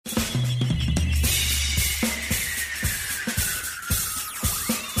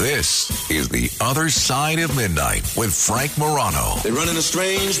This is The Other Side of Midnight with Frank Morano. They're running a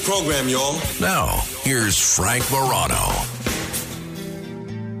strange program, y'all. Now, here's Frank Morano.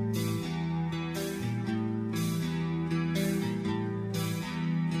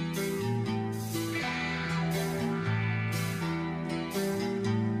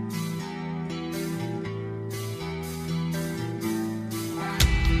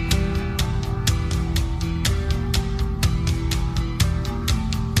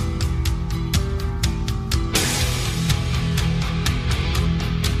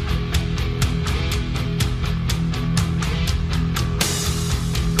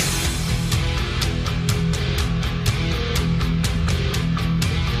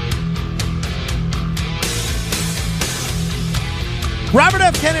 Robert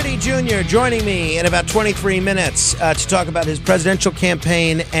F. Kennedy Jr. joining me in about 23 minutes to talk about his presidential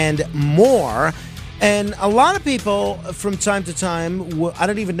campaign and more. And a lot of people from time to time, I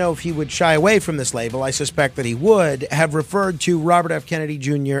don't even know if he would shy away from this label, I suspect that he would, have referred to Robert F. Kennedy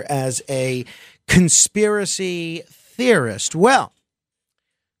Jr. as a conspiracy theorist. Well,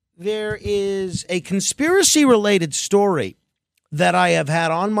 there is a conspiracy-related story that I have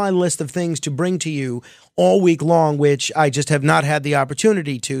had on my list of things to bring to you all week long, which I just have not had the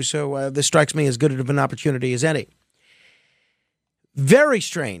opportunity to. So this strikes me as good of an opportunity as any. Very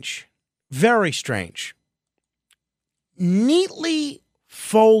strange. Very strange. Neatly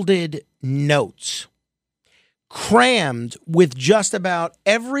folded notes crammed with just about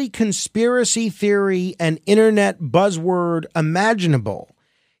every conspiracy theory and internet buzzword imaginable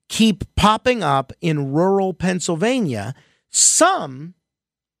keep popping up in rural Pennsylvania, some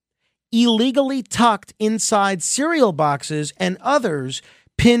illegally tucked inside cereal boxes and others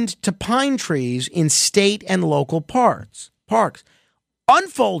pinned to pine trees in state and local parks.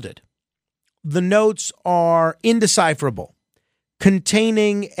 Unfolded, the notes are indecipherable,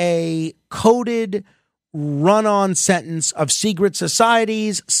 containing a coded run-on sentence of secret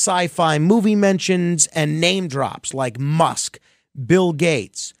societies, sci-fi movie mentions, and name drops like Musk, Bill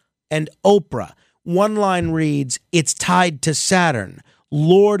Gates, and Oprah. One line reads, "It's tied to Saturn,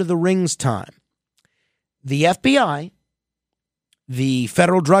 Lord of the Rings time." The FBI, the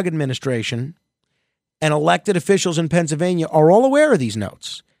Federal Drug Administration, and elected officials in Pennsylvania are all aware of these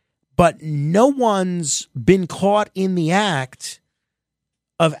notes, but no one's been caught in the act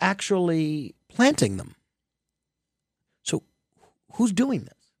of actually planting them. So who's doing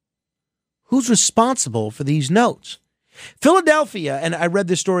this? Who's responsible for these notes? Philadelphia, and I read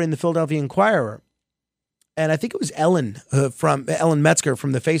this story in the Philadelphia Inquirer, and I think it was Ellen Metzger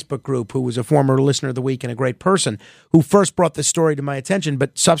from the Facebook group, who was a former listener of the week and a great person, who first brought this story to my attention,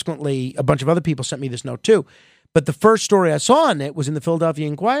 but subsequently a bunch of other people sent me this note too. But the first story I saw on it was in the Philadelphia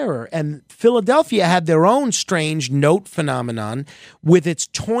Inquirer, and Philadelphia had their own strange note phenomenon with its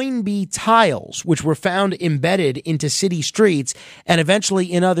Toynbee tiles, which were found embedded into city streets and eventually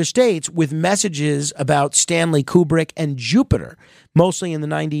in other states with messages about Stanley Kubrick and Jupiter, mostly in the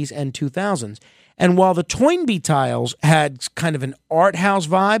 90s and 2000s. And while the Toynbee tiles had kind of an art house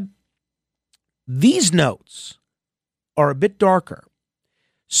vibe, these notes are a bit darker.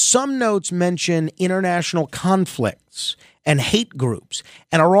 Some notes mention international conflicts and hate groups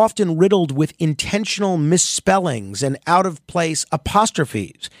and are often riddled with intentional misspellings and out-of-place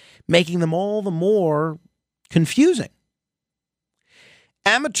apostrophes, making them all the more confusing.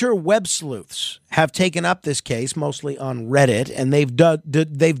 Amateur web sleuths have taken up this case, mostly on Reddit, and they've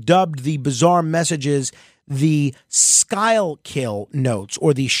dubbed the bizarre messages the Skylekill notes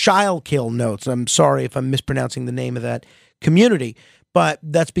or the Shilekill notes. I'm sorry if I'm mispronouncing the name of that community, but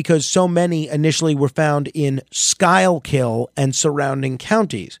that's because so many initially were found in Skylekill and surrounding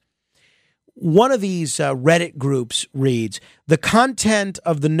counties. One of these Reddit groups reads, "The content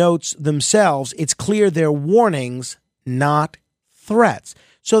of the notes themselves, it's clear they're warnings, not threats."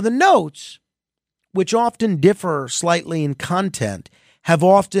 So the notes, which often differ slightly in content, have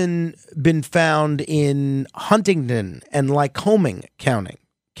often been found in Huntingdon and Lycoming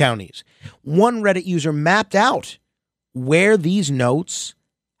counties. One Reddit user mapped out where these notes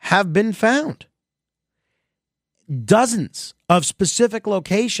have been found. Dozens of specific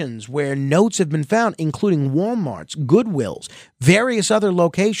locations where notes have been found, including Walmarts, Goodwills, various other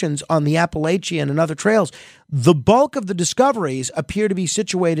locations on the Appalachian and other trails. The bulk of the discoveries appear to be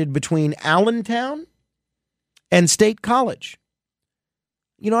situated between Allentown and State College.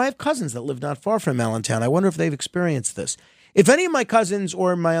 You know, I have cousins that live not far from Allentown. I wonder if they've experienced this. If any of my cousins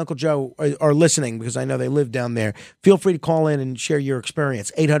or my Uncle Joe are listening, because I know they live down there, feel free to call in and share your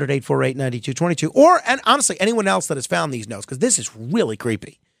experience. 800-848-9222. Or, and honestly, anyone else that has found these notes, because this is really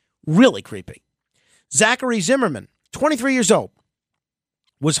creepy. Really creepy. Zachary Zimmerman, 23 years old,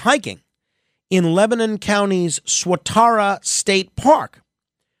 was hiking in Lebanon County's Swatara State Park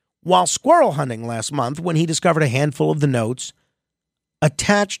while squirrel hunting last month when he discovered a handful of the notes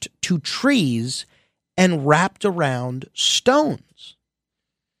attached to trees and wrapped around stones.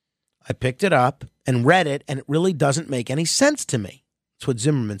 I picked it up and read it, and it really doesn't make any sense to me. That's what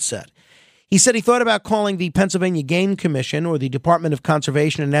Zimmerman said. He said he thought about calling the Pennsylvania Game Commission or the Department of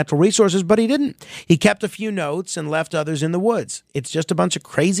Conservation and Natural Resources, but he didn't. He kept a few notes and left others in the woods. It's just a bunch of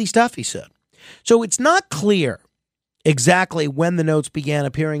crazy stuff, he said. So it's not clear exactly when the notes began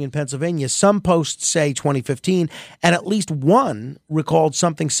appearing in Pennsylvania. Some posts say 2015, and at least one recalled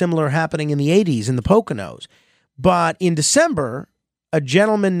something similar happening in the 80s in the Poconos. But in December, a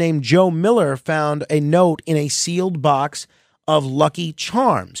gentleman named Joe Miller found a note in a sealed box of Lucky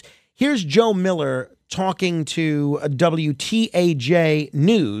Charms. Here's Joe Miller talking to WTAJ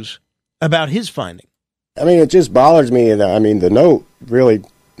News about his finding. I mean, it just bothers me. The note really,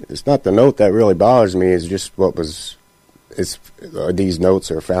 it's not the note that really bothers me. It's just these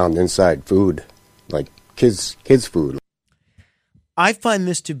notes are found inside food, like kids' food. I find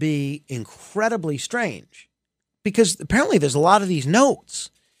this to be incredibly strange because apparently there's a lot of these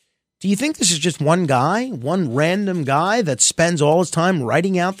notes. Do you think this is just one guy, one random guy that spends all his time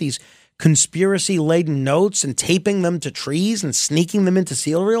writing out these conspiracy-laden notes and taping them to trees and sneaking them into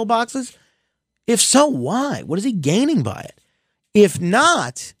cereal boxes? If so, why? What is he gaining by it? If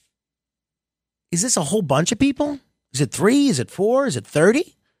not, is this a whole bunch of people? Is it 3? Is it 4? Is it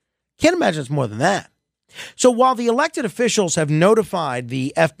 30? Can't imagine it's more than that. So while the elected officials have notified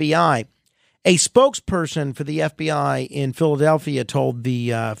the FBI, a spokesperson for the FBI in Philadelphia told the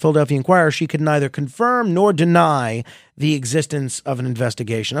Philadelphia Inquirer she could neither confirm nor deny the existence of an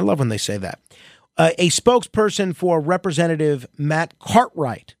investigation. I love when they say that. A spokesperson for Representative Matt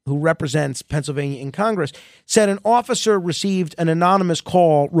Cartwright, who represents Pennsylvania in Congress, said an officer received an anonymous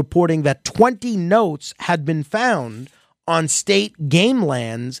call reporting that 20 notes had been found on state game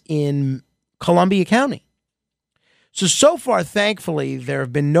lands in Columbia County. So far, thankfully, there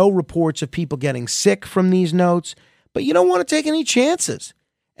have been no reports of people getting sick from these notes, but you don't want to take any chances.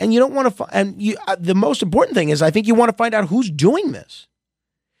 And you don't want to, the most important thing is I think you want to find out who's doing this.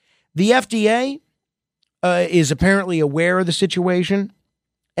 The FDA is apparently aware of the situation.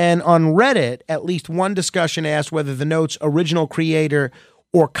 And on Reddit, at least one discussion asked whether the note's original creator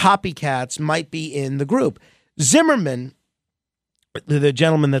or copycats might be in the group. Zimmerman, the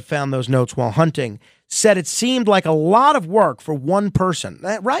gentleman that found those notes while hunting, said it seemed like a lot of work for one person.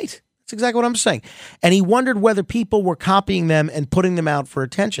 Right. That's exactly what I'm saying. And he wondered whether people were copying them and putting them out for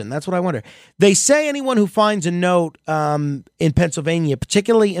attention. That's what I wonder. They say anyone who finds a note in Pennsylvania,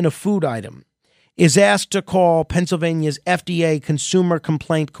 particularly in a food item, is asked to call Pennsylvania's FDA Consumer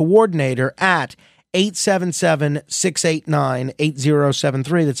Complaint Coordinator at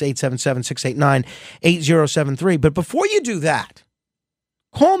 877-689-8073. That's 877-689-8073. But before you do that,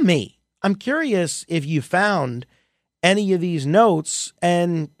 call me. I'm curious if you found any of these notes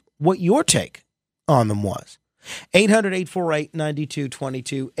and what your take on them was.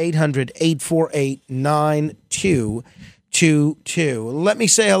 800-848-9222, 800-848-9222. Let me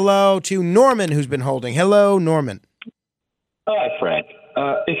say hello to Norman, who's been holding. Hello, Norman. Hi, Frank.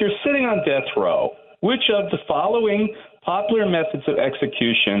 If you're sitting on death row, which of the following popular methods of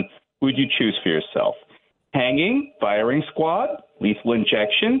execution would you choose for yourself? Hanging, firing squad, lethal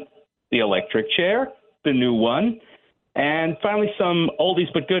injection, the electric chair, the new one, and finally some oldies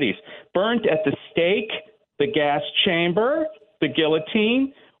but goodies. Burnt at the stake, the gas chamber, the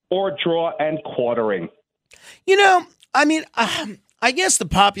guillotine, or draw and quartering. I guess the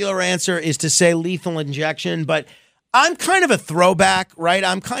popular answer is to say lethal injection, but I'm kind of a throwback, right?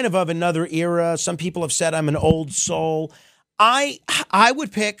 I'm kind of another era. Some people have said I'm an old soul. I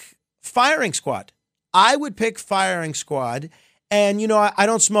would pick firing squad. And, I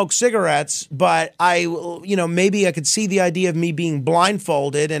don't smoke cigarettes, but maybe I could see the idea of me being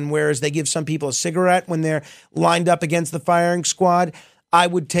blindfolded. And whereas they give some people a cigarette when they're lined up against the firing squad, I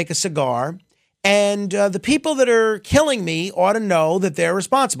would take a cigar. And the people that are killing me ought to know that they're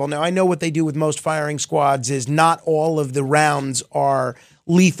responsible. Now, I know what they do with most firing squads is not all of the rounds are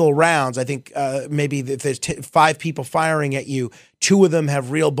lethal rounds. I think maybe if there's 5 people firing at you, 2 of them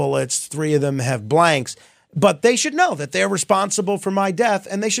have real bullets, 3 of them have blanks. But they should know that they're responsible for my death,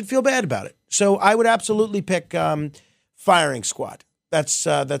 and they should feel bad about it. So I would absolutely pick firing squad. That's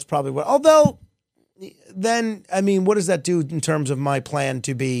probably what. Although, then, what does that do in terms of my plan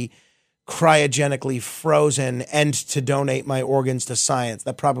to be cryogenically frozen and to donate my organs to science?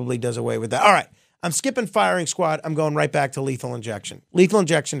 That probably does away with that. All right, I'm skipping firing squad. I'm going right back to lethal injection. Lethal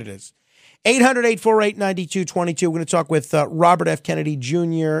injection it is. 800-848-9222. We're going to talk with Robert F. Kennedy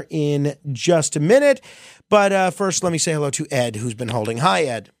Jr. in just a minute. But first, let me say hello to Ed, who's been holding. Hi,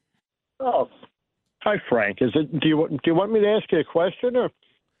 Ed. Oh, hi, Frank. Do you want me to ask you a question or?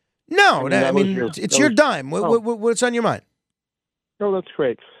 No, it's your dime. What's on your mind? Oh, that's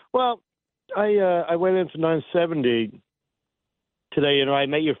great. Well, I went into 970 today. I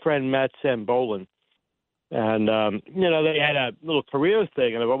met your friend Matt Sambolin, and they had a little career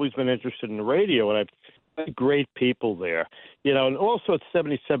thing, and I've always been interested in the radio, and I've had great people there. And also at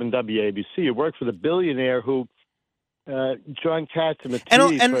 77 WABC, you worked for the billionaire who. John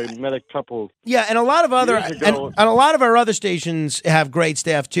Katz-Matisse, I met a couple. Yeah, and a lot of other and a lot of our other stations have great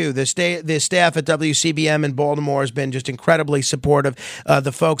staff too. The staff at WCBM in Baltimore has been just incredibly supportive.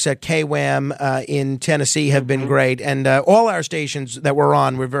 The folks at KWAM in Tennessee have been great, and all our stations that we're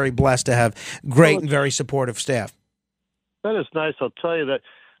on, we're very blessed to have great and very supportive staff. That is nice. I'll tell you that.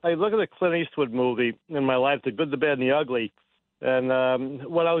 I look at the Clint Eastwood movie in my life, The Good, the Bad, and the Ugly. And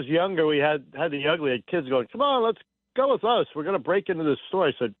when I was younger, we had the ugly. Had kids going, "Come on, let's go with us. We're going to break into this store."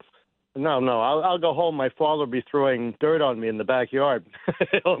 I said, no, I'll go home. My father will be throwing dirt on me in the backyard.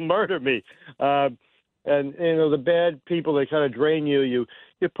 He'll murder me. And the bad people, they kind of drain you. You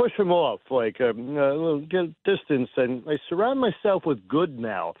push them off, like a little distance. And I surround myself with good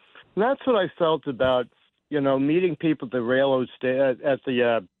now. And that's what I felt about, meeting people at the railroad at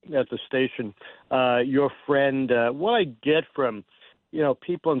the station. Your friend, what I get from,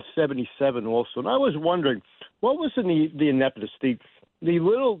 people in 77 also. And I was wondering, what was in the impetus, the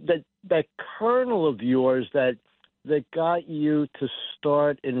little that kernel of yours that got you to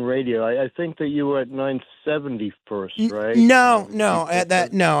start in radio? I think that you were at 970 first, right? No.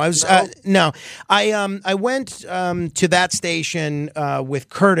 I went to that station with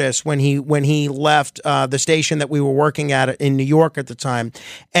Curtis when he left the station that we were working at in New York at the time,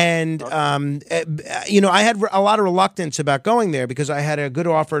 and I had a lot of reluctance about going there because I had a good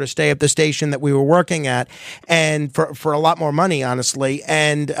offer to stay at the station that we were working at, and for a lot more money, honestly,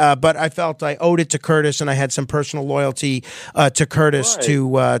 and but I felt I owed it to Curtis, and I had some personal loyalty to Curtis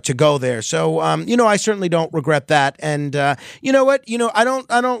to go there. So I certainly don't regret that. And you know what? I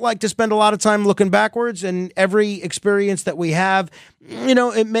don't like to spend a lot of time looking backwards. And every experience that we have,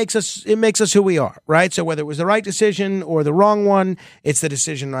 it makes us who we are, right? So whether it was the right decision or the wrong one, it's the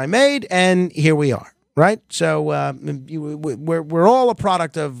decision I made, and here we are. Right? So we're all a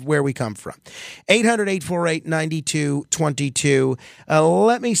product of where we come from. 800-848-9222.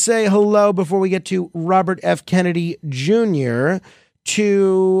 Let me say hello before we get to Robert F. Kennedy Jr.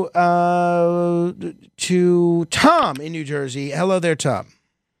 to Tom in New Jersey. Hello there, Tom.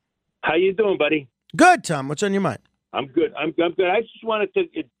 How you doing, buddy? Good, Tom. What's on your mind? I'm good. I'm good. I just wanted to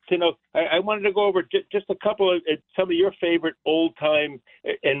know. I wanted to go over just a couple of some of your favorite old time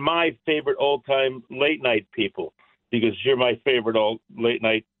and my favorite old time late night people, because you're my favorite old late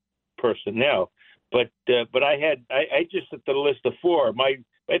night person now. But I just at the list of four. My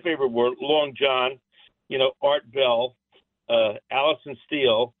favorite were Long John, Art Bell, Allison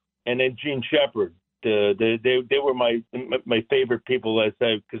Steele, and then Gene Shepard. They were my favorite people,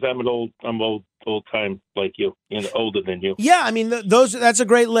 because I'm old time like you, older than you. Yeah, I mean that's a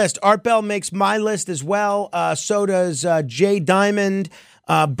great list. Art Bell makes my list as well. So does Jay Diamond,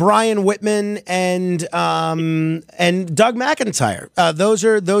 Brian Whitman, and Doug McIntyre.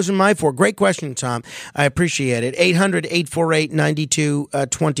 Those are my four. Great question, Tom. I appreciate it.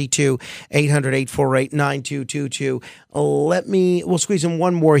 800-848-9222. 800-848-9222. We'll squeeze in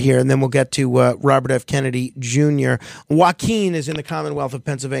one more here, and then we'll get to Robert F. Kennedy Jr. Joaquin is in the Commonwealth of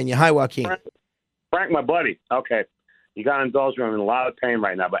Pennsylvania. Hi, Joaquin. Frank, my buddy. Okay. You got to indulge me. I'm in a lot of pain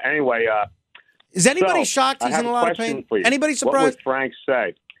right now. But anyway, is anybody shocked he's in a lot of pain? Anybody surprised? What would Frank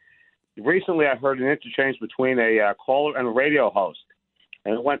say? Recently, I heard an interchange between a caller and a radio host,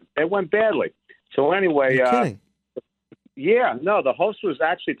 and it went badly. So anyway, You're kidding. The host was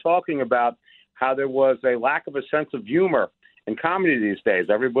actually talking about how there was a lack of a sense of humor in comedy these days.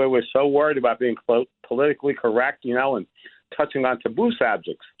 Everybody was so worried about being politically correct, and touching on taboo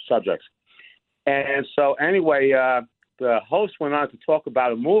subjects. And so anyway, the host went on to talk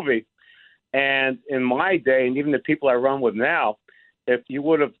about a movie. And in my day, and even the people I run with now, if you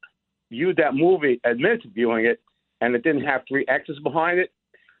would have viewed that movie, admitted to viewing it, and it didn't have 3 X's behind it,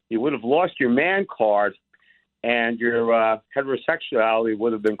 you would have lost your man card, and your heterosexuality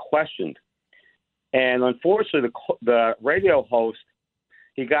would have been questioned. And unfortunately, the radio host,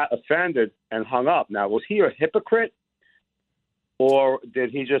 he got offended and hung up. Now, was he a hypocrite? Or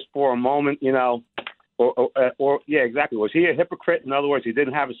did he just for a moment, exactly. Was he a hypocrite? In other words, he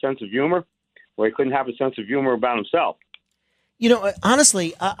didn't have a sense of humor, or he couldn't have a sense of humor about himself?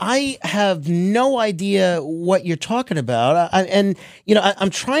 Honestly, I have no idea what you're talking about. I'm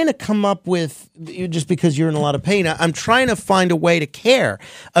trying to come up with, just because you're in a lot of pain, I'm trying to find a way to care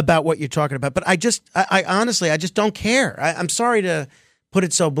about what you're talking about. But I honestly just don't care. I'm sorry to put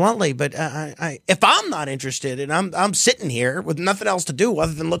it so bluntly, but if I'm not interested and I'm sitting here with nothing else to do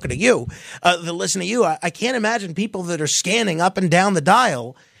other than looking at you, to listen to you, I can't imagine people that are scanning up and down the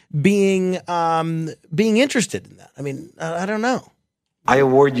dial being interested in that. I mean, I don't know. I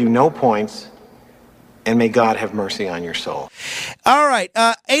award you no points, and may God have mercy on your soul. All right.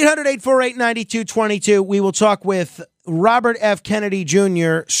 800-848-9222. We will talk with Robert F. Kennedy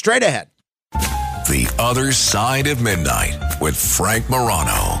Jr. straight ahead. The Other Side of Midnight with Frank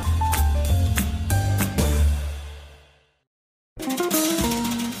Morano.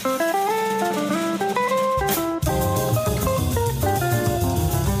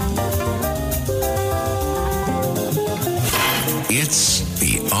 It's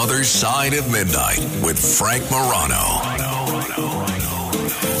The Other Side of Midnight with Frank Morano.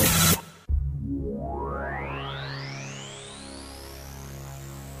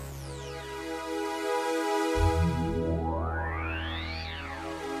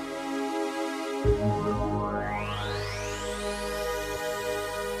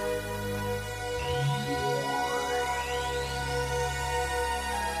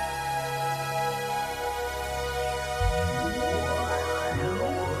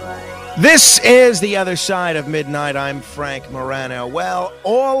 This is The Other Side of Midnight. I'm Frank Morano. Well,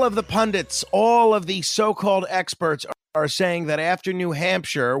 all of the pundits, all of the so-called experts are saying that after New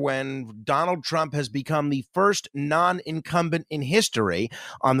Hampshire, when Donald Trump has become the first non-incumbent in history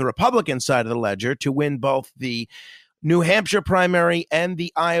on the Republican side of the ledger to win both the New Hampshire primary and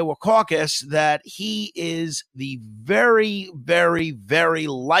the Iowa caucus, that he is the very, very, very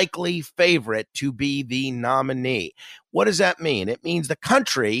likely favorite to be the nominee. What does that mean? It means the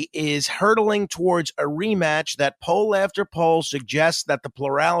country is hurtling towards a rematch that poll after poll suggests that the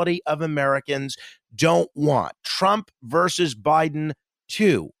plurality of Americans don't want. Trump versus Biden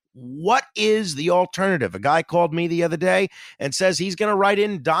 2. What is the alternative? A guy called me the other day and says he's going to write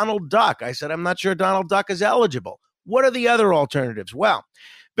in Donald Duck. I said, I'm not sure Donald Duck is eligible. What are the other alternatives? Well,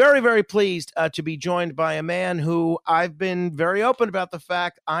 very, very pleased to be joined by a man who I've been very open about the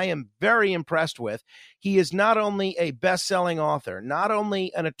fact I am very impressed with. He is not only a best-selling author, not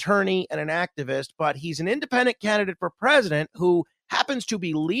only an attorney and an activist, but he's an independent candidate for president who happens to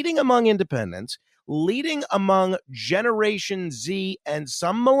be leading among independents, leading among Generation Z and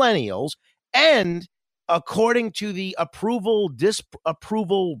some millennials, and according to the approval,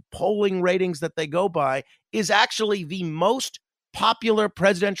 disapproval polling ratings that they go by, is actually the most popular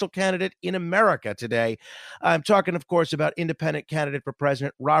presidential candidate in America today. I'm talking, of course, about independent candidate for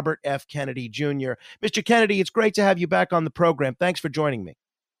president Robert F. Kennedy Jr. Mr. Kennedy, it's great to have you back on the program. Thanks for joining me.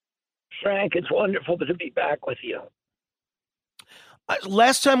 Frank, it's wonderful to be back with you.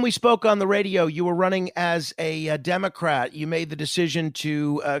 Last time we spoke on the radio, you were running as a Democrat. You made the decision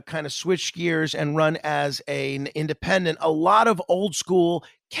to kind of switch gears and run as an independent. A lot of old school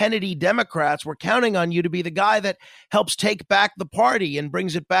Kennedy Democrats were counting on you to be the guy that helps take back the party and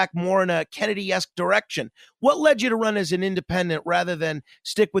brings it back more in a Kennedy-esque direction. What led you to run as an independent rather than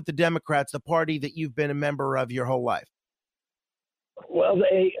stick with the Democrats, the party that you've been a member of your whole life? Well,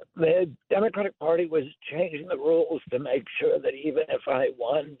 the Democratic Party was changing the rules to make sure that even if I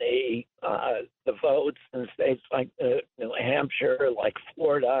won the votes in states like New Hampshire, like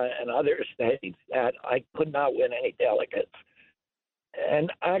Florida, and other states, that I could not win any delegates.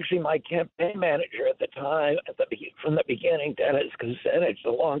 And actually, my campaign manager at the time, from the beginning, Dennis Kucinich, a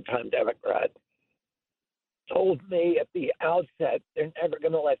longtime Democrat, told me at the outset, they're never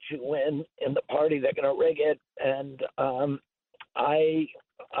going to let you win in the party. They're going to rig it. And I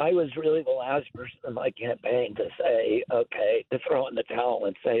was really the last person in my campaign to say, okay, to throw in the towel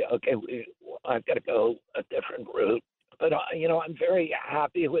and say, okay, I've got to go a different route. But, I'm very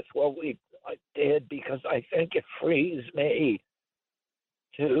happy with what we did because I think it frees me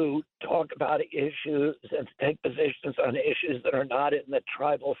to talk about issues and to take positions on issues that are not in the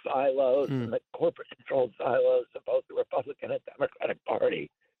tribal silos and the corporate-controlled silos of both the Republican and Democratic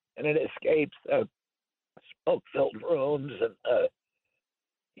Party. And it escapes smoke-filled rooms and,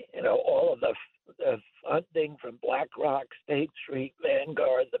 all of the funding from BlackRock, State Street,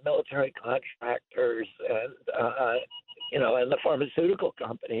 Vanguard, the military contractors, and, and the pharmaceutical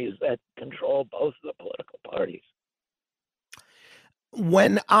companies that control both of the political parties.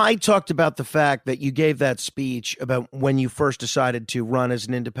 When I talked about the fact that you gave that speech about when you first decided to run as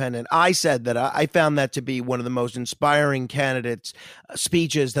an independent, I said that I found that to be one of the most inspiring candidates'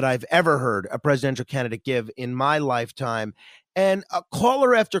 speeches that I've ever heard a presidential candidate give in my lifetime. And a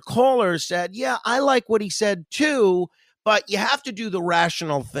caller after caller said, yeah, I like what he said too, but you have to do the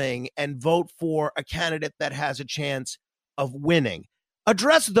rational thing and vote for a candidate that has a chance of winning.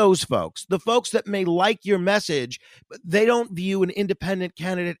 Address those folks, the folks that may like your message, but they don't view an independent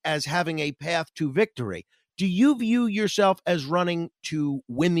candidate as having a path to victory. Do you view yourself as running to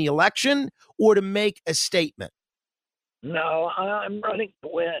win the election or to make a statement? No, I'm running to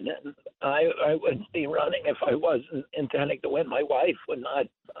win, and I wouldn't be running if I wasn't intending to win. My wife would not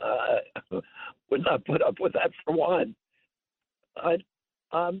put up with that, for one.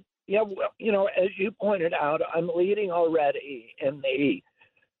 Yeah, well, as you pointed out, I'm leading already in the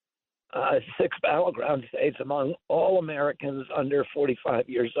 6 battleground states among all Americans under 45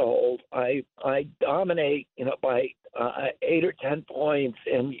 years old. I dominate, by 8 or 10 points,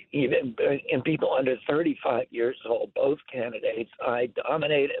 and even in people under 35 years old, both candidates. I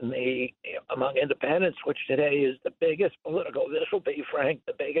dominate among independents, which today is the biggest political. This will be, Frank,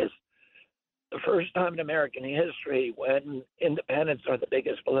 the first time in American history when independents are the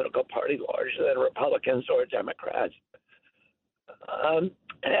biggest political party, larger than Republicans or Democrats.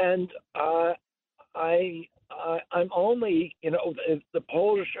 I'm only, the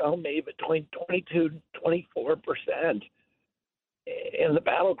polls show me between 22 and 24% in the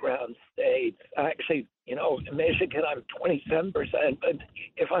battleground states. Actually, in Michigan, I'm 27%. But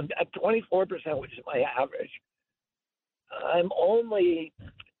if I'm at 24%, which is my average, I'm only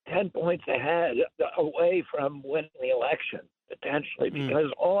 10 points ahead away from winning the election, potentially,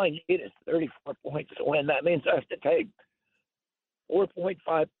 because all I need is 34 points to win. That means I have to take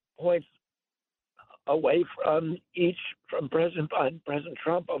 4.5 points away from President Biden and President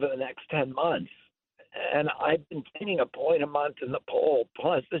Trump over the next 10 months. And I've been gaining a point a month in the poll.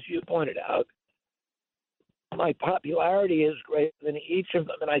 Plus, as you pointed out, my popularity is greater than each of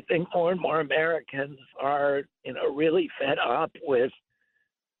them. And I think more and more Americans are, really fed up with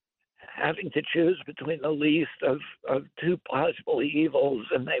having to choose between the least of two possible evils.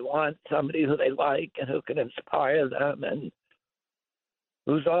 And they want somebody who they like and who can inspire them and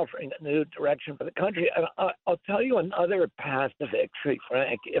who's offering a new direction for the country. And I'll tell you another path to victory,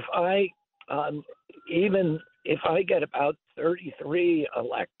 Frank. If I get about 33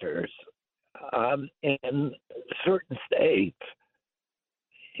 electors in certain states,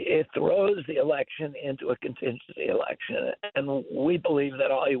 it throws the election into a contingency election, and we believe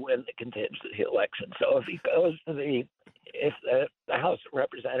that I win the contingency election. So if he goes to the House of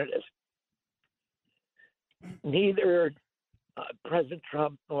Representatives, neither President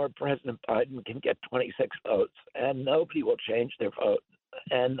Trump nor President Biden can get 26 votes, and nobody will change their vote.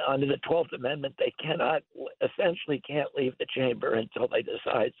 And under the 12th Amendment, they essentially can't leave the chamber until they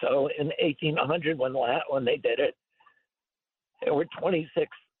decide. So in 1800, when they did it, there were 26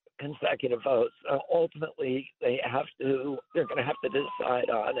 consecutive votes. Ultimately, they're going to have to decide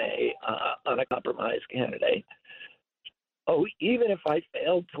on a compromise candidate. Oh, even if I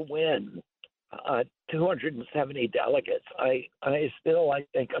failed to win 270 delegates, I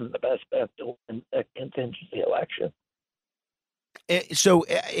think I'm the best bet to win a contingency election. So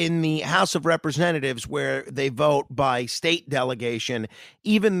in the House of Representatives, where they vote by state delegation,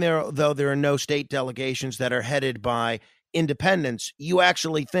 even though there are no state delegations that are headed by independents, you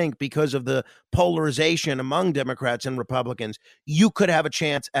actually think, because of the polarization among Democrats and Republicans, you could have a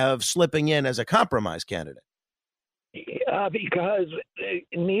chance of slipping in as a compromise candidate? Yeah, because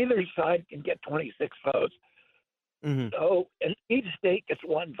neither side can get 26 votes. Mm-hmm. So, and each state gets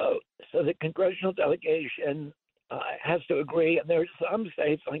one vote. So the congressional delegation has to agree. And there's some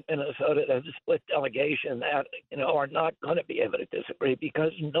states like Minnesota that have a split delegation that, are not going to be able to disagree,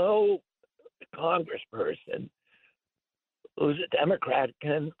 because no congressperson who's a Democrat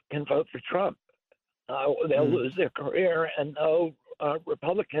can vote for Trump. They'll lose their career, and no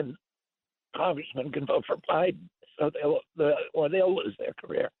Republican congressman can vote for Biden. So they'll lose their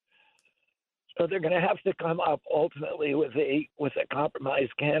career. So they're going to have to come up ultimately with a compromise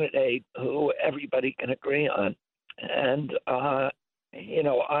candidate who everybody can agree on. And I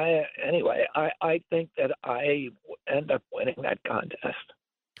think that I end up winning that contest.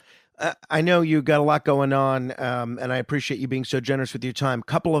 I know you got a lot going on, and I appreciate you being so generous with your time. A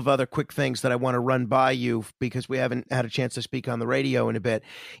couple of other quick things that I want to run by you, because we haven't had a chance to speak on the radio in a bit.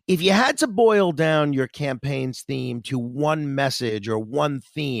 If you had to boil down your campaign's theme to one message or one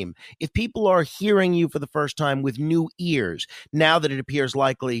theme, if people are hearing you for the first time with new ears, now that it appears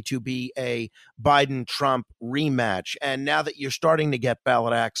likely to be a Biden-Trump rematch, and now that you're starting to get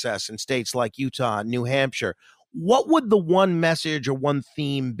ballot access in states like Utah and New Hampshire, what would the one message or one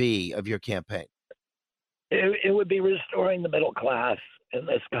theme be of your campaign? It would be restoring the middle class in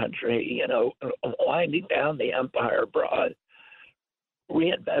this country, winding down the empire abroad.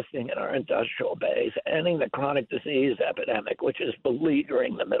 reinvesting in our industrial base, ending the chronic disease epidemic, which is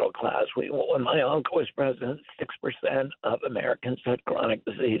beleaguering the middle class. When my uncle was president, 6% of Americans had chronic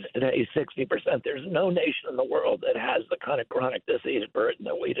disease. Today, 60%. There's no nation in the world that has the kind of chronic disease burden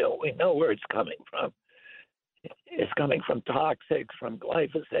that we do. We know where it's coming from. It's coming from toxics, from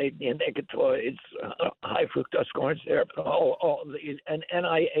glyphosate, neonicotinoids, high fructose corn syrup, all of these. And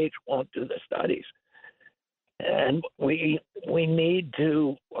NIH won't do the studies. And we need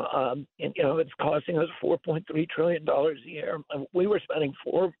to, it's costing us $4.3 trillion a year. We were spending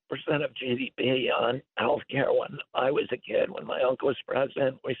 4% of GDP on healthcare when I was a kid. When my uncle was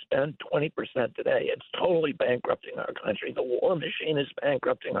president, we spend 20% today. It's totally bankrupting our country. The war machine is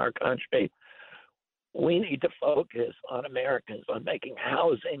bankrupting our country. We need to focus on Americans, on making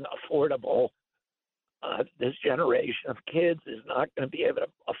housing affordable. This generation of kids is not going to be able to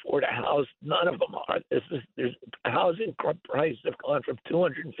afford a house. None of them are. There's housing prices have gone from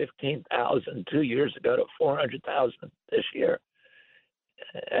 $215,000 2 years ago to $400,000 this year,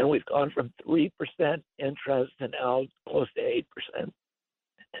 and we've gone from 3% interest to now close to 8%.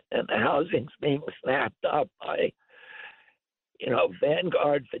 And the housing's being snapped up by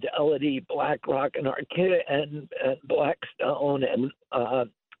Vanguard, Fidelity, BlackRock, and Blackstone,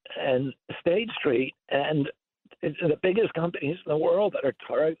 and State Street, and the biggest companies in the world that are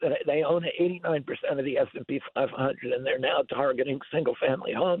they own 89% of the S&P 500, and they're now targeting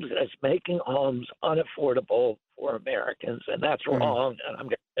single-family homes, and it's making homes unaffordable for Americans, and that's wrong, and I'm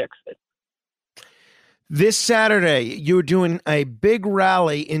going to fix it. This Saturday, you're doing a big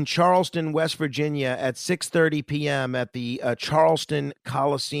rally in Charleston, West Virginia at 6:30 p.m. at the Charleston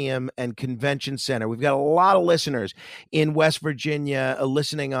Coliseum and Convention Center. We've got a lot of listeners in West Virginia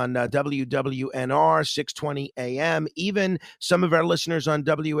listening on WWNR 620 a.m. Even some of our listeners on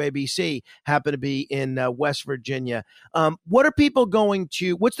WABC happen to be in West Virginia.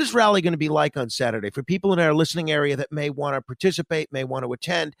 What's this rally going to be like on Saturday? For people in our listening area that may want to participate, may want to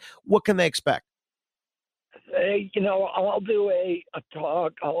attend, what can they expect? I'll do a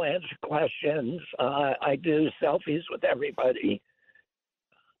talk. I'll answer questions. I do selfies with everybody.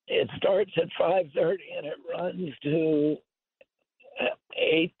 It starts at 5:30 and it runs to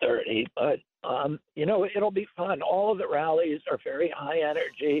 8:30. But it'll be fun. All of the rallies are very high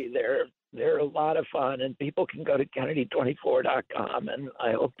energy. They're a lot of fun, and people can go to Kennedy24.com, and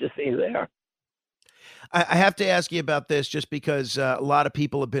I hope to see you there. I have to ask you about this just because a lot of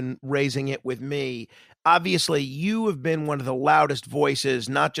people have been raising it with me. Obviously, you have been one of the loudest voices,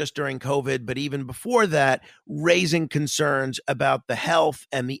 not just during COVID, but even before that, raising concerns about the health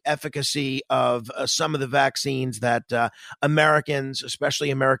and the efficacy of some of the vaccines that Americans, especially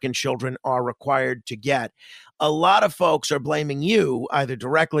American children, are required to get. A lot of folks are blaming you, either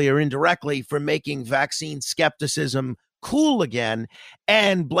directly or indirectly, for making vaccine skepticism cool again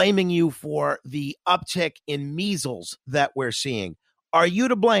and blaming you for the uptick in measles that we're seeing. Are you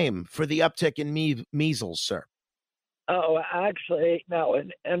to blame for the uptick in measles, sir? Oh, actually, no.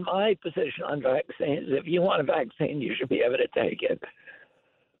 And my position on vaccines, if you want a vaccine, you should be able to take it.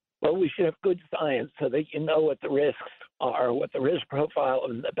 But we should have good science so that you know what the risks are, what the risk profile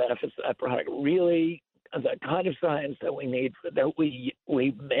and the benefits of that product really, the kind of science that we need, that we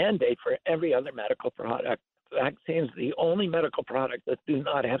mandate for every other medical product. Vaccines are the only medical product that do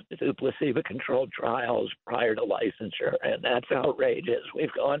not have to do placebo-controlled trials prior to licensure, and that's outrageous.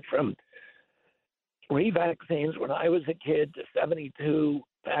 We've gone from 3 vaccines when I was a kid to 72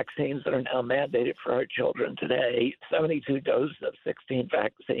 vaccines that are now mandated for our children today, 72 doses of 16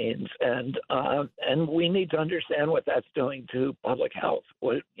 vaccines, and we need to understand what that's doing to public health,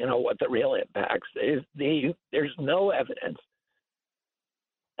 what the real impacts is. There's no evidence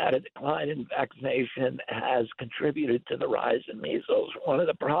that a decline in vaccination has contributed to the rise in measles. One of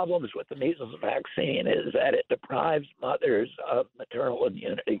the problems with the measles vaccine is that it deprives mothers of maternal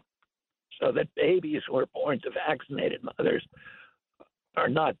immunity, so that babies who are born to vaccinated mothers are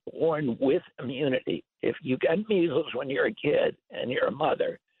not born with immunity. If you get measles when you're a kid and you're a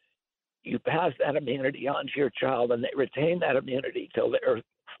mother, you pass that immunity on to your child, and they retain that immunity till they're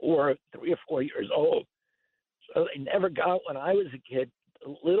 3 or 4 years old. So they never got, when I was a kid,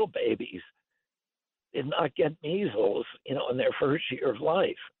 little babies did not get measles, in their first year of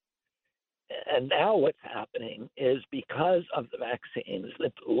life. And now what's happening is because of the vaccines,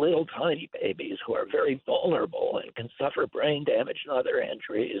 that little tiny babies who are very vulnerable and can suffer brain damage and other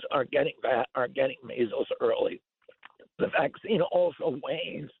injuries are getting measles early. The vaccine also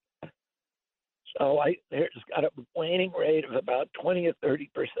wanes. So there's got a waning rate of about 20 or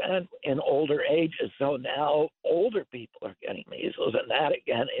 30% in older ages. So now older people are getting measles, and that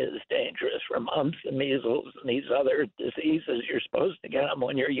again is dangerous for mumps and measles and these other diseases. You're supposed to get them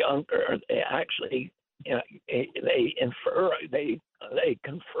when you're younger. They actually, they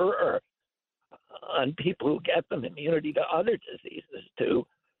confer on people who get them immunity to other diseases, to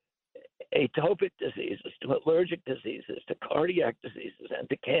atopic diseases, to allergic diseases, to cardiac diseases, and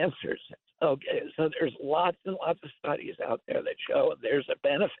to cancers. Okay, so there's lots and lots of studies out there that show there's a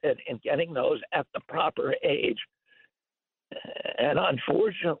benefit in getting those at the proper age. And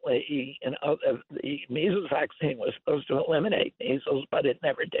unfortunately, the measles vaccine was supposed to eliminate measles, but it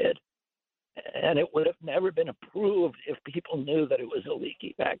never did. And it would have never been approved if people knew that it was a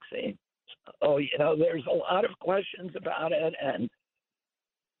leaky vaccine. So, there's a lot of questions about it, and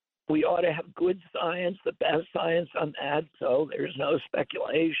we ought to have good science, the best science on that, so there's no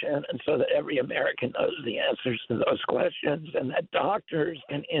speculation, and so that every American knows the answers to those questions, and that doctors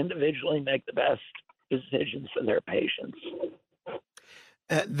can individually make the best decisions for their patients.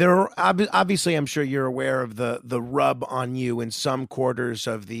 Obviously, I'm sure you're aware of the rub on you in some quarters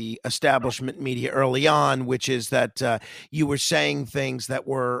of the establishment media early on, which is that you were saying things that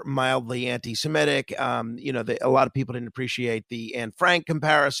were mildly anti-Semitic. A lot of people didn't appreciate the Anne Frank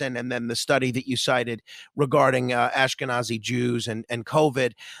comparison, and then the study that you cited regarding Ashkenazi Jews and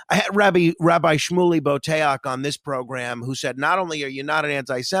COVID. I had Rabbi Shmuley Boteach on this program, who said, not only are you not an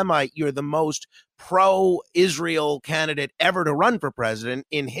anti-Semite, you're the most pro-Israel candidate ever to run for president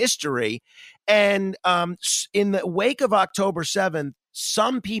in history. And in the wake of October 7th,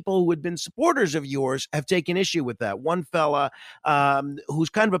 some people who had been supporters of yours have taken issue with that. One fella who's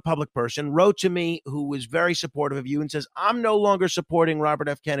kind of a public person wrote to me, who was very supportive of you, and says, I'm no longer supporting Robert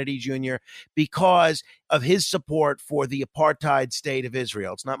F. Kennedy Jr. because of his support for the apartheid state of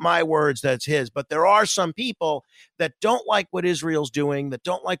Israel. It's not my words, that's his. But there are some people that don't like what Israel's doing, that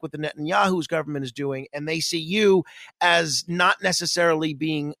don't like what the Netanyahu's government is doing, and they see you as not necessarily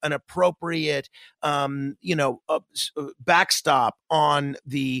being an appropriate backstop on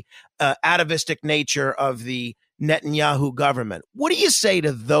the atavistic nature of the Netanyahu government. What do you say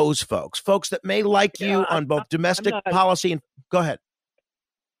to those folks that may like you on both domestic policy and go ahead?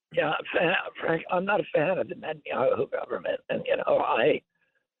 Yeah, Frank, I'm not a fan of the Netanyahu government, and I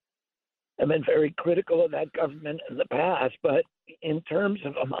have been very critical of that government in the past. But in terms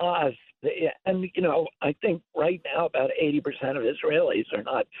of Hamas, I think right now about 80% of Israelis are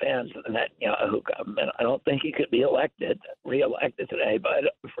not fans of the Netanyahu government. I don't think he could be reelected today,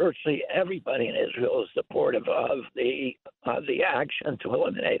 but virtually everybody in Israel is supportive of the action to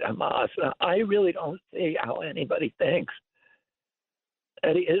eliminate Hamas. Now, I really don't see how anybody thinks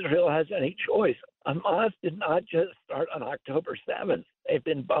that Israel has any choice. Hamas did not just start on October 7th. They've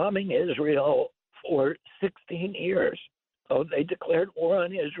been bombing Israel for 16 years. So they declared war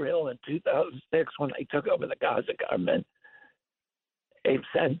on Israel in 2006 when they took over the Gaza government. They've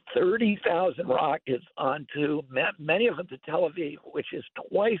sent 30,000 rockets onto, many of them to Tel Aviv, which is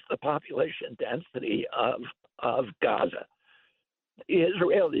twice the population density of Gaza. The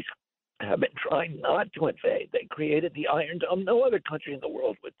Israelis have been trying not to invade. They created the Iron Dome. No other country in the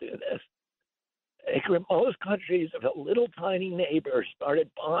world would do this. Most countries of a little tiny neighbor started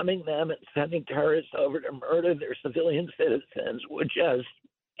bombing them and sending terrorists over to murder their civilian citizens, would just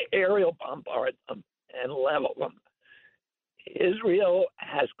aerial bombard them and level them. Israel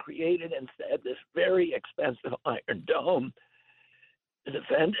has created instead this very expensive Iron Dome to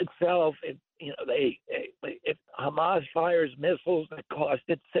defend itself. If Hamas fires missiles that cost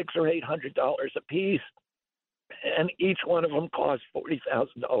it $600 or $800 a piece, and each one of them costs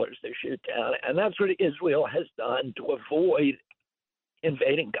 $40,000 to shoot down. And that's what Israel has done to avoid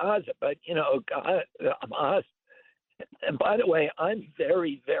invading Gaza. But, Hamas, and by the way, I'm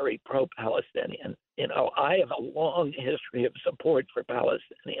very, very pro-Palestinian. I have a long history of support for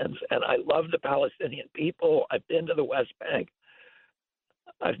Palestinians, and I love the Palestinian people. I've been to the West Bank.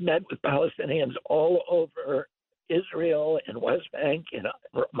 I've met with Palestinians all over Israel and West Bank,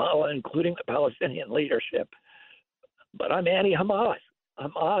 Ramallah, including the Palestinian leadership. But I'm anti-Hamas.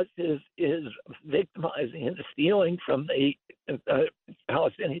 Hamas is victimizing and stealing from the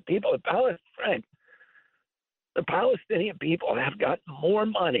Palestinian people. Frank, the Palestinian people have gotten more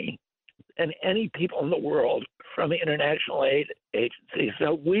money than any people in the world from the international aid agency.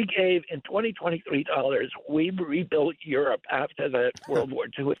 So we gave in 2023 dollars, we rebuilt Europe after the World War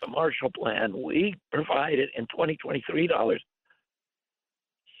II with the Marshall Plan. We provided in 2023 dollars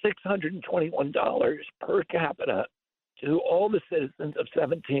 $621 per capita to all the citizens of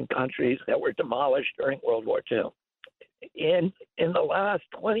 17 countries that were demolished during World War II. In the last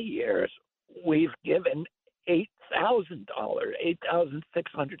 20 years, we've given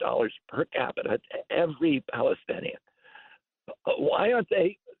 $8,600 per capita to every Palestinian. Why aren't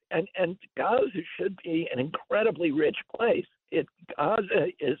they? And Gaza should be an incredibly rich place.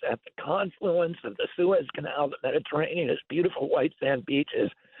 Gaza is at the confluence of the Suez Canal, the Mediterranean, has beautiful white sand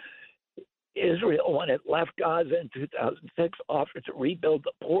beaches. Israel, when it left Gaza in 2006, offered to rebuild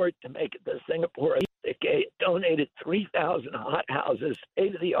the port to make it the Singapore. It donated 3,000 hot houses,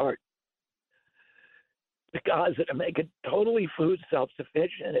 state-of-the-art, to Gaza to make it totally food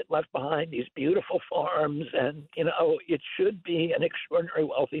self-sufficient. It left behind these beautiful farms, and, it should be an extraordinary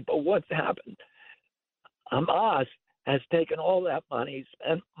wealthy. But what's happened? Hamas has taken all that money,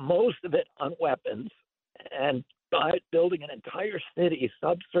 spent most of it on weapons, and by building an entire city,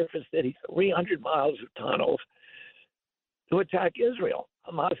 subsurface city, 300 miles of tunnels to attack Israel.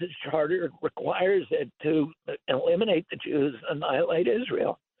 Hamas's charter requires it to eliminate the Jews, annihilate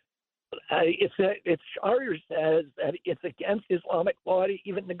Israel. Its charter says that it's against Islamic law to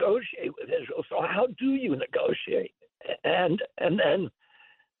even negotiate with Israel. So how do you negotiate? And then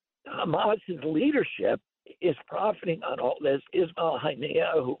Hamas's leadership is profiting on all this. Ismail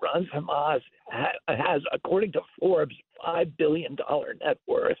Haniyeh, who runs Hamas, has, according to Forbes, $5 billion net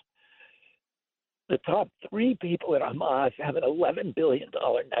worth. The top three people at Hamas have an $11 billion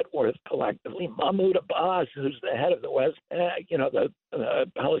net worth collectively. Mahmoud Abbas, who's the head of the West Bank, the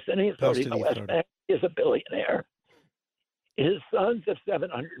Palestinian Authority in the West Bank, is a billionaire. His sons have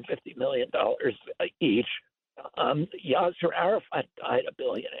 $750 million each. Yasser Arafat died a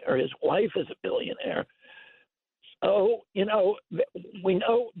billionaire. His wife is a billionaire. So, we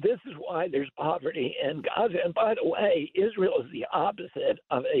know this is why there's poverty in Gaza. And by the way, Israel is the opposite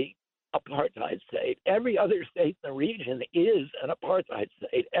of a apartheid state. Every other state in the region is an apartheid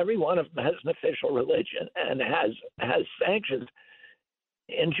state. Every one of them has an official religion and has sanctions.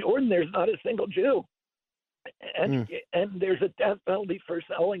 In Jordan, there's not a single Jew. And there's a death penalty for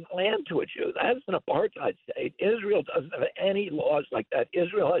selling land to a Jew. That's an apartheid state. Israel doesn't have any laws like that.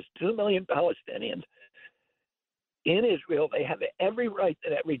 Israel has 2 million Palestinians. In Israel, they have every right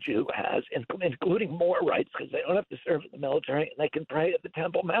that every Jew has, including more rights, because they don't have to serve in the military and they can pray at the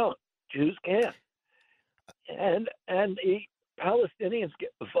Temple Mount. Jews can't. And the Palestinians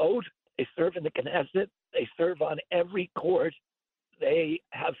get the vote. They serve in the Knesset. They serve on every court. They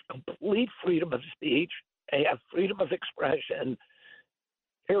have complete freedom of speech. They have freedom of expression.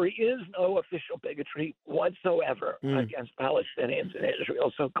 There is no official bigotry whatsoever against Palestinians in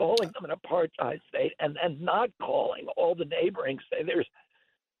Israel. So calling them an apartheid state and then not calling all the neighboring states,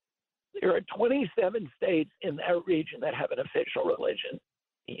 there are 27 states in that region that have an official religion.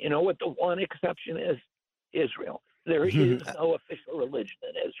 You know what the one exception is? Israel. There is no official religion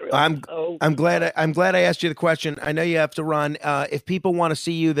in Israel. I'm glad I asked you the question. I know you have to run. If people want to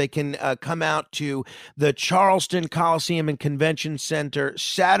see you, they can come out to the Charleston Coliseum and Convention Center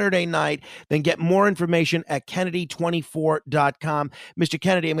Saturday night. Then get more information at Kennedy24.com. Mr.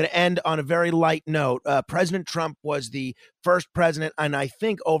 Kennedy, I'm going to end on a very light note. President Trump was the first president, and I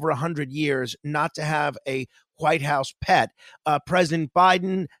think over 100 years, not to have a White House pet. President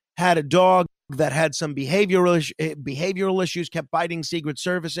Biden had a dog that had some behavioral issues, kept biting Secret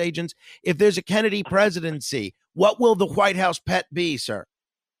Service agents. If there's a Kennedy presidency, what will the White House pet be, sir?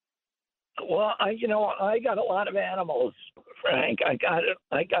 Well, I got a lot of animals, Frank. I got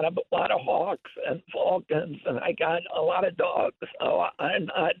a lot of hawks and falcons, and I got a lot of dogs. So I'm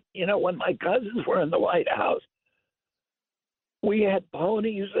not, when my cousins were in the White House, we had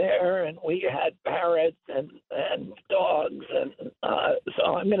ponies there, and we had parrots and dogs, and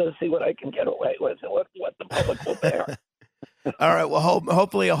so I'm going to see what I can get away with and what the public will bear. All right. Well,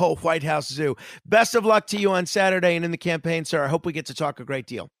 hopefully a whole White House zoo. Best of luck to you on Saturday and in the campaign, sir. I hope we get to talk a great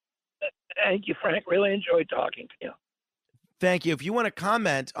deal. Thank you, Frank. Really enjoyed talking to you. Thank you. If you want to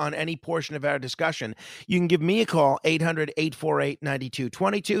comment on any portion of our discussion, you can give me a call,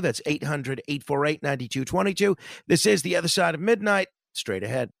 800-848-9222. That's 800-848-9222. This is The Other Side of Midnight. Straight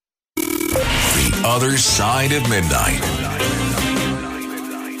ahead. The Other Side of Midnight.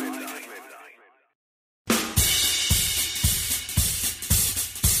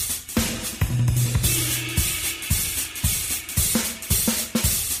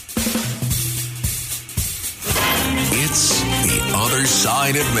 It's The Other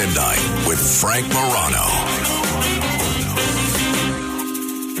Side of Midnight with Frank Morano.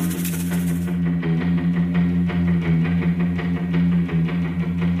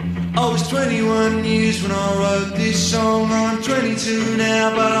 I was 21 years when I wrote this song. I'm 22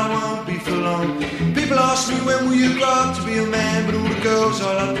 now, but I won't be for long. People ask me, when will you grow up to be a man? But all the girls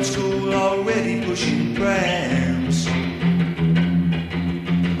I loved at school are already pushing prams.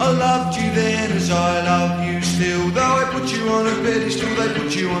 I loved you then as I love you still. Though I put you on a pedestal, they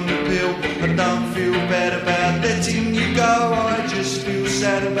put you on the pill. I don't feel bad about letting you go, I just feel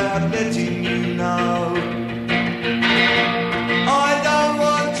sad about letting you know. I don't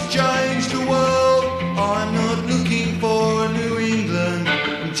want to change the world, I'm not looking for a New England,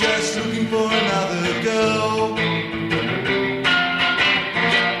 I'm just looking for another girl.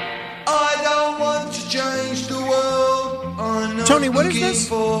 I don't want to change the world, I'm not Tony, what is looking this?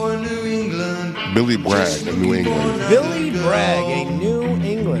 for a New England. Billy Bragg, of New England. Billy Bragg, a New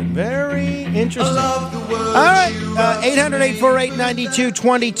England. Very interesting. All right,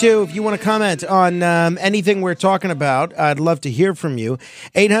 800-848-9222. If you want to comment on anything we're talking about, I'd love to hear from you.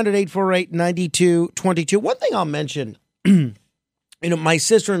 800-848-9222. One thing I'll mention, my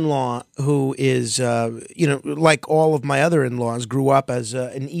sister-in-law, who is, like all of my other in-laws, grew up as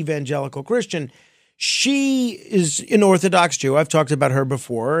an evangelical Christian. She is an Orthodox Jew. I've talked about her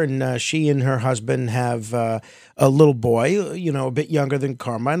before, and she and her husband have a little boy, a bit younger than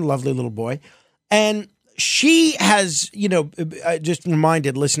Carmine, lovely little boy. And she has, just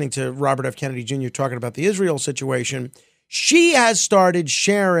reminded, listening to Robert F. Kennedy Jr. talking about the Israel situation, she has started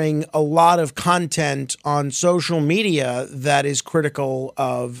sharing a lot of content on social media that is critical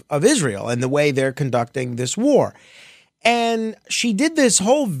of Israel and the way they're conducting this war. And she did this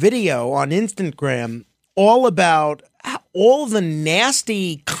whole video on Instagram all about all the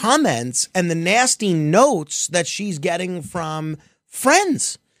nasty comments and the nasty notes that she's getting from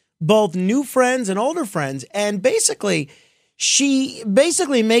friends, both new friends and older friends. And she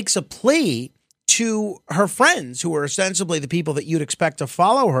makes a plea to her friends, who are ostensibly the people that you'd expect to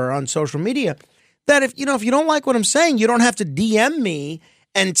follow her on social media, that if you don't like what I'm saying, you don't have to DM me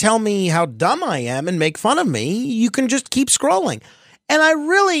and tell me how dumb I am and make fun of me. You can just keep scrolling. And I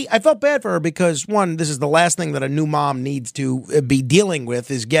felt bad for her because, one, this is the last thing that a new mom needs to be dealing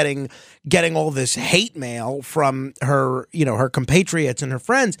with, is getting all this hate mail from her, her compatriots and her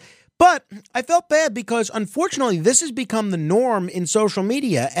friends. But I felt bad because, unfortunately, this has become the norm in social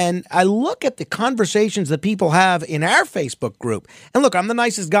media. And I look at the conversations that people have in our Facebook group. And look, I'm the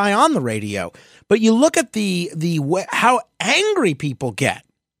nicest guy on the radio. But you look at how angry people get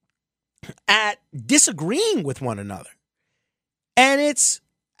at disagreeing with one another. And it's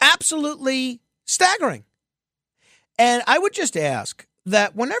absolutely staggering. And I would just ask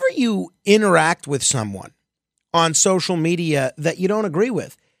that whenever you interact with someone on social media that you don't agree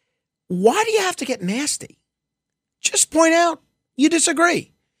with, why do you have to get nasty? Just point out you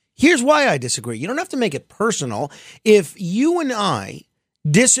disagree. Here's why I disagree. You don't have to make it personal. If you and I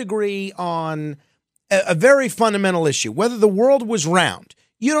disagree on a very fundamental issue, whether the world was round,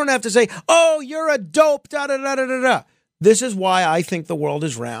 you don't have to say, oh, you're a dope, da-da-da-da-da-da. This is why I think the world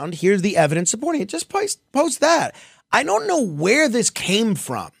is round. Here's the evidence supporting it. Just post that. I don't know where this came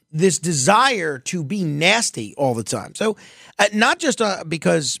from, this desire to be nasty all the time. So not just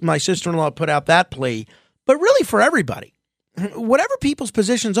because my sister-in-law put out that plea, but really for everybody. Whatever people's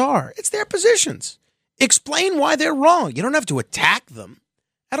positions are, it's their positions. Explain why they're wrong. You don't have to attack them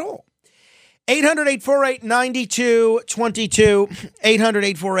at all. 800-848-9222.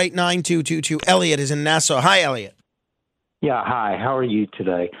 800-848-9222. Elliot is in Nassau. Hi, Elliot. Yeah, hi. How are you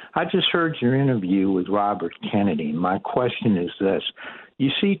today? I just heard your interview with Robert Kennedy. My question is this.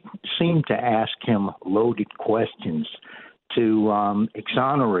 You seem to ask him loaded questions to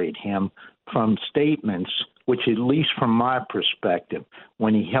exonerate him from statements, which, at least from my perspective,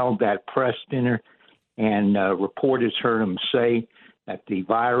 when he held that press dinner and reporters heard him say that the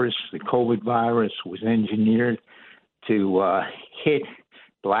COVID virus, was engineered to hit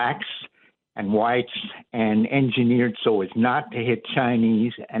blacks and whites and engineered so as not to hit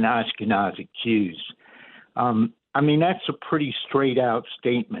Chinese and Ashkenazi Jews. That's a pretty straight out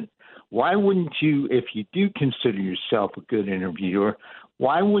statement. Why wouldn't you, if you do consider yourself a good interviewer,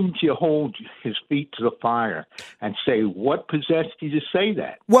 why wouldn't you hold his feet to the fire and say, what possessed you to say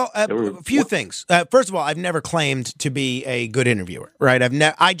that? Well, a few things. First of all, I've never claimed to be a good interviewer, right?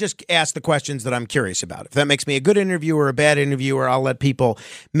 I just ask the questions that I'm curious about. If that makes me a good interviewer or a bad interviewer, I'll let people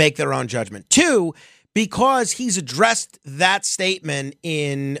make their own judgment. Two, because he's addressed that statement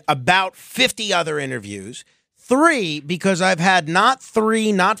in about 50 other interviews. Three, because I've had not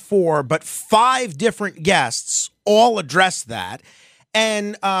 3, not 4, but 5 different guests all address that.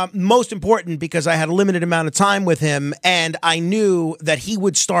 And most important, because I had a limited amount of time with him, and I knew that he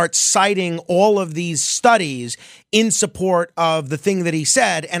would start citing all of these studies in support of the thing that he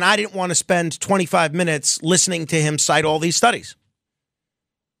said, and I didn't want to spend 25 minutes listening to him cite all these studies.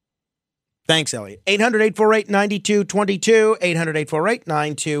 Thanks, Elliot. 800-848-9222,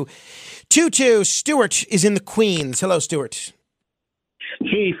 800-848-9222. Stuart is in the Queens. Hello, Stuart.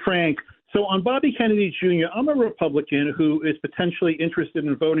 Hey, Frank. So on Bobby Kennedy Jr., I'm a Republican who is potentially interested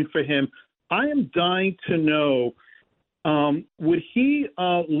in voting for him. I am dying to know, would he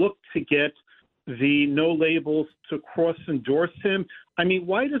look to get the No Labels to cross-endorse him? I mean,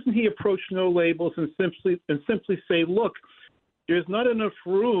 why doesn't he approach No Labels and simply say, look, there's not enough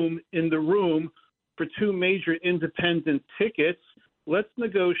room in the room for two major independent tickets. Let's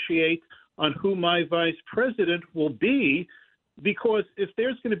negotiate on who my vice president will be, because if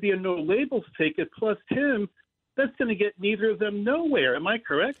there's going to be a No Labels ticket plus him, that's going to get neither of them nowhere. Am I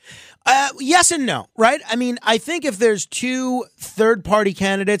correct? Yes and no, right? I mean, I think if there's two third-party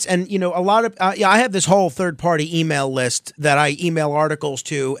candidates, and, you know, a lot of, I have this whole third-party email list that I email articles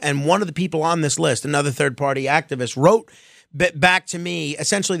to, and one of the people on this list, another third-party activist, wrote back to me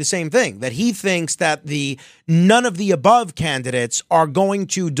essentially the same thing, that he thinks that the none of the above candidates are going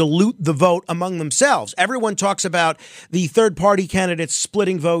to dilute the vote among themselves. Everyone talks about the third party candidates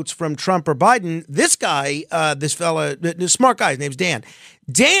splitting votes from Trump or Biden. This guy, this fella, this smart guy, his name's Dan.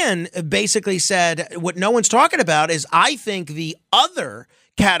 Dan basically said what no one's talking about is, I think the other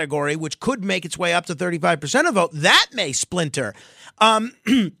category, which could make its way up to 35% of vote, that may splinter.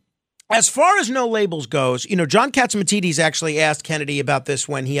 As far as No Labels goes, you know, John Catsimatidis actually asked Kennedy about this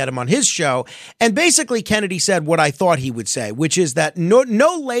when he had him on his show. And basically Kennedy said what I thought he would say, which is that no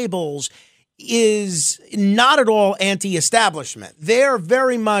Labels is not at all anti-establishment. They're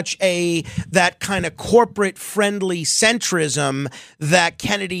very much that kind of corporate friendly centrism that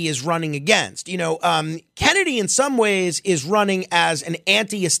Kennedy is running against. You know, Kennedy in some ways is running as an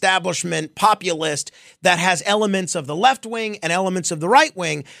anti-establishment populist that has elements of the left wing and elements of the right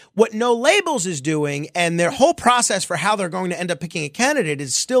wing. What No Labels is doing, and their whole process for how they're going to end up picking a candidate,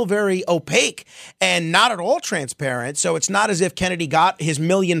 is still very opaque and not at all transparent. So it's not as if Kennedy got his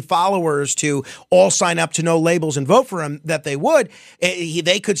million followers to all sign up to No Labels and vote for him, that they would.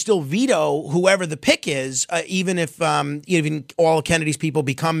 They could still veto whoever the pick is, even if even all of Kennedy's people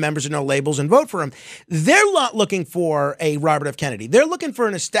become members of No Labels and vote for him. They're not looking for a Robert F. Kennedy. They're looking for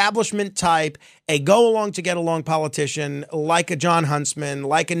an establishment type, a go-along to get along politician like a John Huntsman,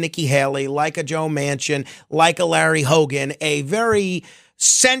 like a Nikki Haley, like a Joe Manchin, like a Larry Hogan, a very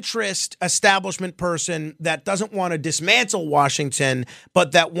centrist establishment person that doesn't want to dismantle Washington,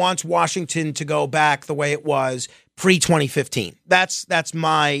 but that wants Washington to go back the way it was pre-2015. That's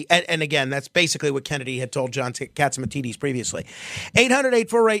my, and again, that's basically what Kennedy had told John Catsimatidis previously.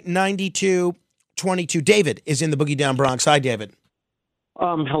 800-848-9222. David is in the Boogie Down Bronx. Hi, David.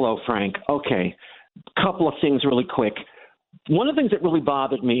 Hello, Frank. Okay. Couple of things really quick. One of the things that really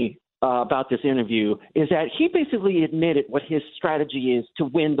bothered me about this interview is that he basically admitted what his strategy is to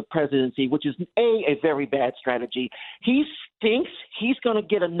win the presidency, which is a very bad strategy. He thinks he's going to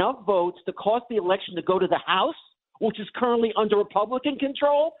get enough votes to cause the election to go to the House, which is currently under Republican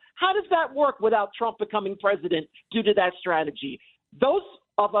control. How does that work without Trump becoming president due to that strategy? Those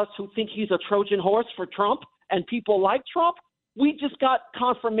of us who think he's a Trojan horse for Trump and people like Trump, we just got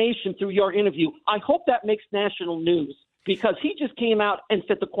confirmation through your interview. I hope that makes national news, because he just came out and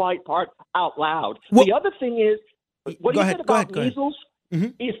said the quiet part out loud. Well, the other thing is, what he said about measles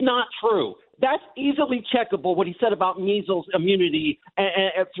is not true. That's easily checkable, what he said about measles immunity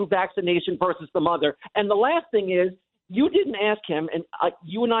and through vaccination versus the mother. And the last thing is, you didn't ask him, and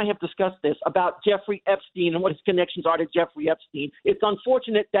you and I have discussed this, about Jeffrey Epstein and what his connections are to Jeffrey Epstein. It's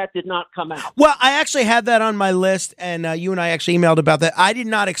unfortunate that did not come out. Well, I actually had that on my list, and you and I actually emailed about that. I did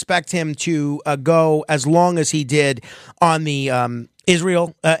not expect him to go as long as he did on the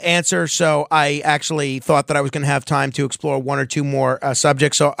Israel answer, so I actually thought that I was going to have time to explore one or two more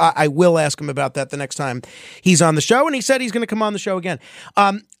subjects, so I will ask him about that the next time he's on the show, and he said he's going to come on the show again.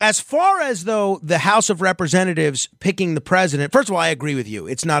 As far as, though, the House of Representatives picking the president, first of all, I agree with you.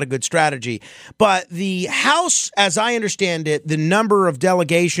 It's not a good strategy, but the House, as I understand it, the number of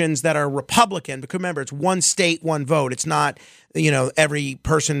delegations that are Republican, because remember, it's one state, one vote. It's not, you know, every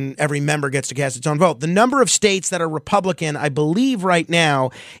member gets to cast its own vote. The number of states that are Republican, I believe right now,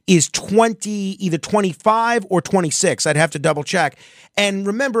 is 20, either 25 or 26. I'd have to double check. And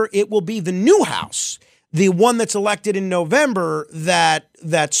remember, it will be the new House, the one that's elected in November, that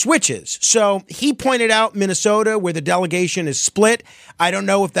switches. So he pointed out Minnesota, where the delegation is split. I don't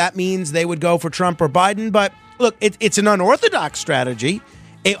know if that means they would go for Trump or Biden, but look, it's an unorthodox strategy.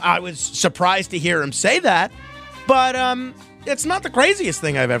 I was surprised to hear him say that, but it's not the craziest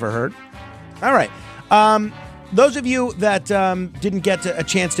thing I've ever heard. All right. Those of you that didn't get a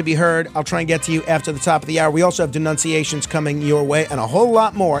chance to be heard, I'll try and get to you after the top of the hour. We also have denunciations coming your way and a whole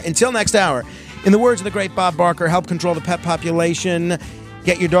lot more. Until next hour, in the words of the great Bob Barker, help control the pet population.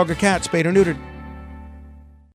 Get your dog or cat spayed or neutered.